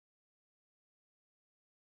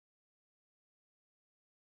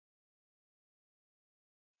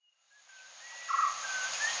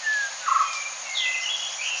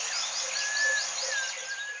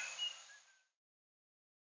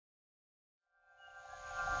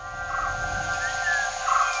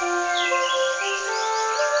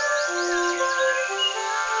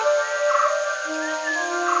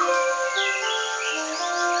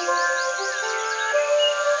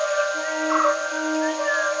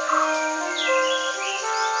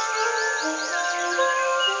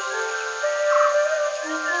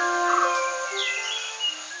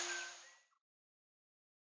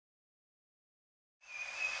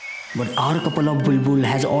But our couple of bulbul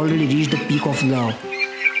has already reached the peak of love.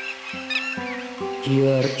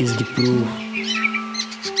 Here is the proof.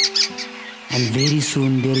 And very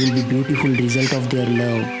soon there will be beautiful result of their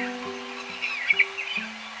love.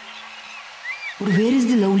 But where is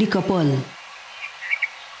the lovely couple?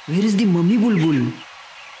 Where is the mummy bulbul?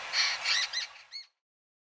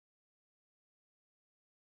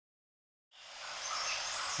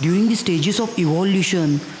 During the stages of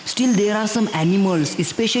evolution, still there are some animals,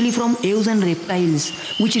 especially from aves and reptiles,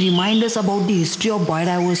 which remind us about the history of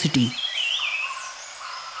biodiversity.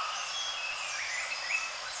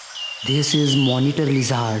 This is monitor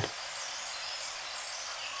lizard.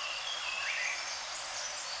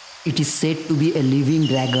 It is said to be a living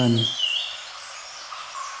dragon.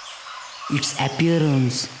 Its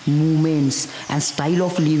appearance, movements, and style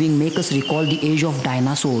of living make us recall the age of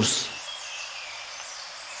dinosaurs.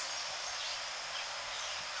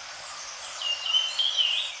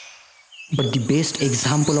 But the best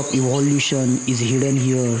example of evolution is hidden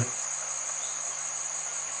here,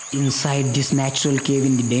 inside this natural cave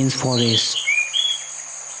in the dense forest.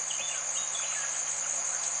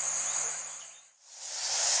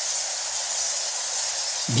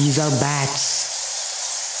 These are bats.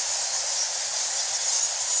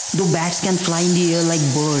 Though bats can fly in the air like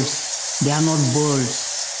birds, they are not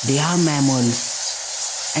birds, they are mammals.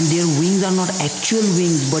 And their wings are not actual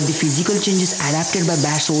wings, but the physical changes adapted by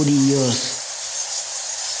bats over the years.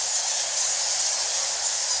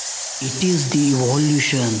 It is the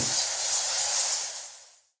evolution.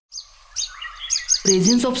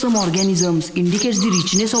 Presence of some organisms indicates the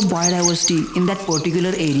richness of biodiversity in that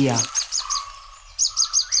particular area.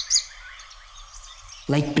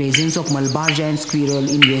 Like presence of Malabar giant squirrel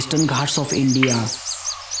in western Ghats of India,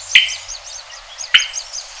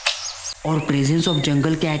 or presence of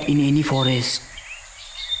jungle cat in any forest,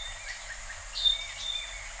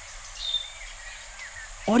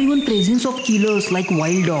 or even presence of killers like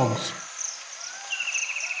wild dogs.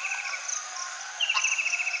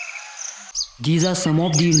 These are some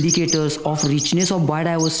of the indicators of richness of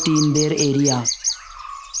biodiversity in their area.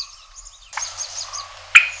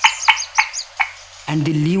 And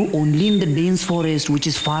they live only in the dense forest, which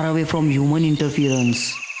is far away from human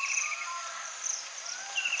interference.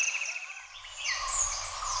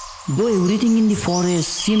 Though everything in the forest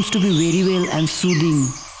seems to be very well and soothing,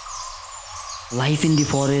 life in the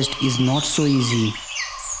forest is not so easy.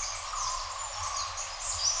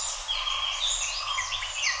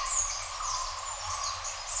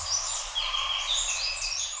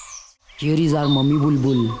 Here is our mummy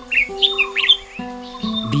bulbul,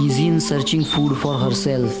 busy in searching food for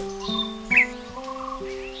herself.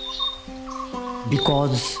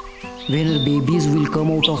 Because when her babies will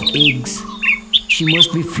come out of eggs, she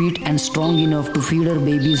must be fit and strong enough to feed her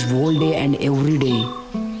babies whole day and every day.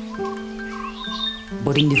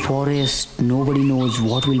 But in the forest, nobody knows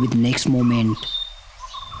what will be the next moment.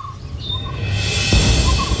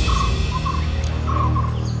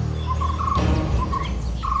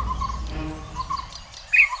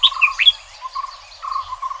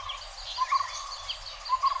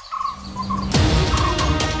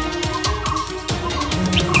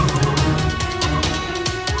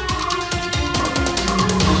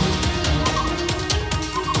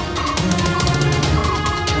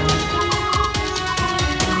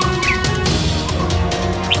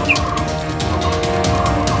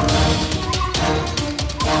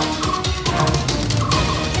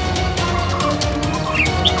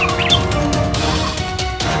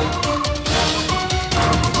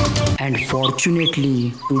 And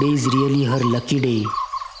fortunately, today is really her lucky day.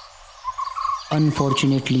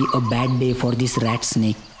 Unfortunately, a bad day for this rat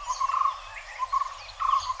snake.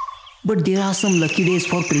 But there are some lucky days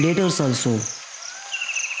for predators also.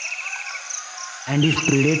 And if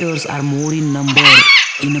predators are more in number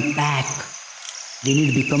in a pack, then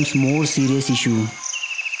it becomes more serious issue.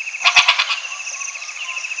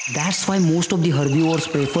 That's why most of the herbivores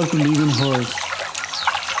prefer to live in herds.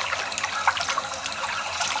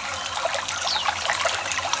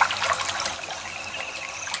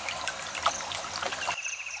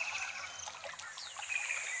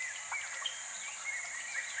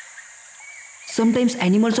 Sometimes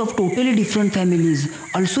animals of totally different families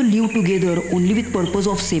also live together only with purpose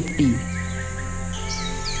of safety.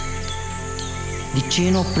 The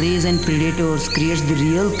chain of prey and predators creates the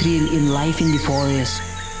real thrill in life in the forest.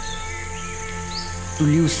 To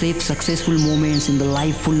live safe, successful moments in the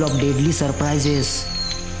life full of deadly surprises.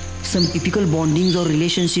 Some typical bondings or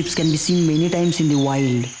relationships can be seen many times in the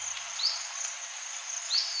wild.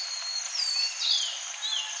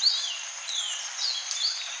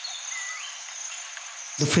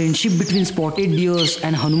 The friendship between spotted deers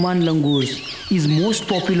and Hanuman langurs is most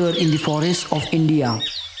popular in the forests of India.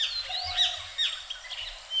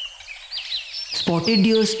 Spotted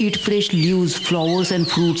deers eat fresh leaves, flowers and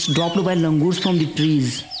fruits dropped by langurs from the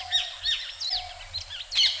trees.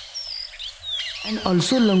 And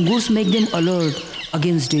also langurs make them alert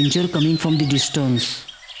against danger coming from the distance.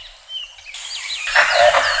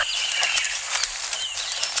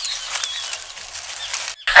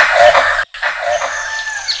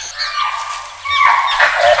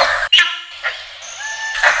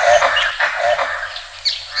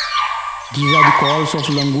 These are the calls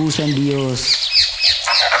of langurs and deers.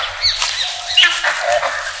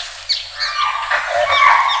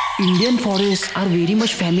 Indian forests are very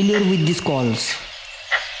much familiar with these calls.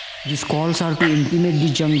 These calls are to intimate the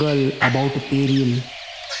jungle about peril.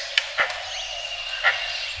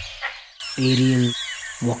 Peril,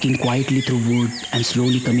 walking quietly through wood and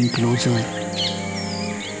slowly coming closer.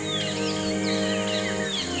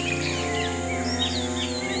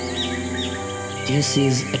 This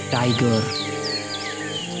is a tiger.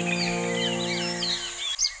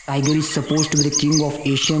 Tiger is supposed to be the king of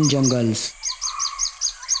Asian jungles.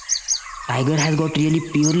 Tiger has got really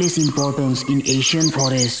peerless importance in Asian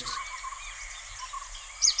forests.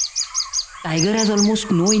 Tiger has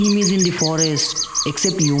almost no enemies in the forest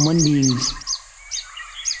except human beings.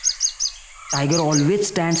 Tiger always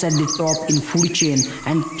stands at the top in food chain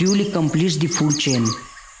and truly completes the food chain.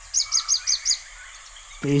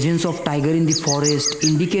 Presence of tiger in the forest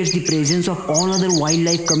indicates the presence of all other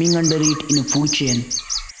wildlife coming under it in a food chain.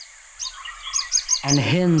 And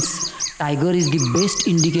hence, tiger is the best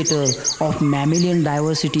indicator of mammalian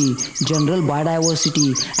diversity, general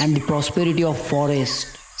biodiversity and the prosperity of forest.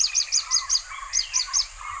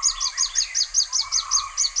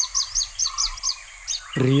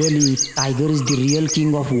 Really, tiger is the real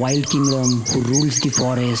king of wild kingdom who rules the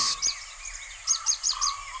forest.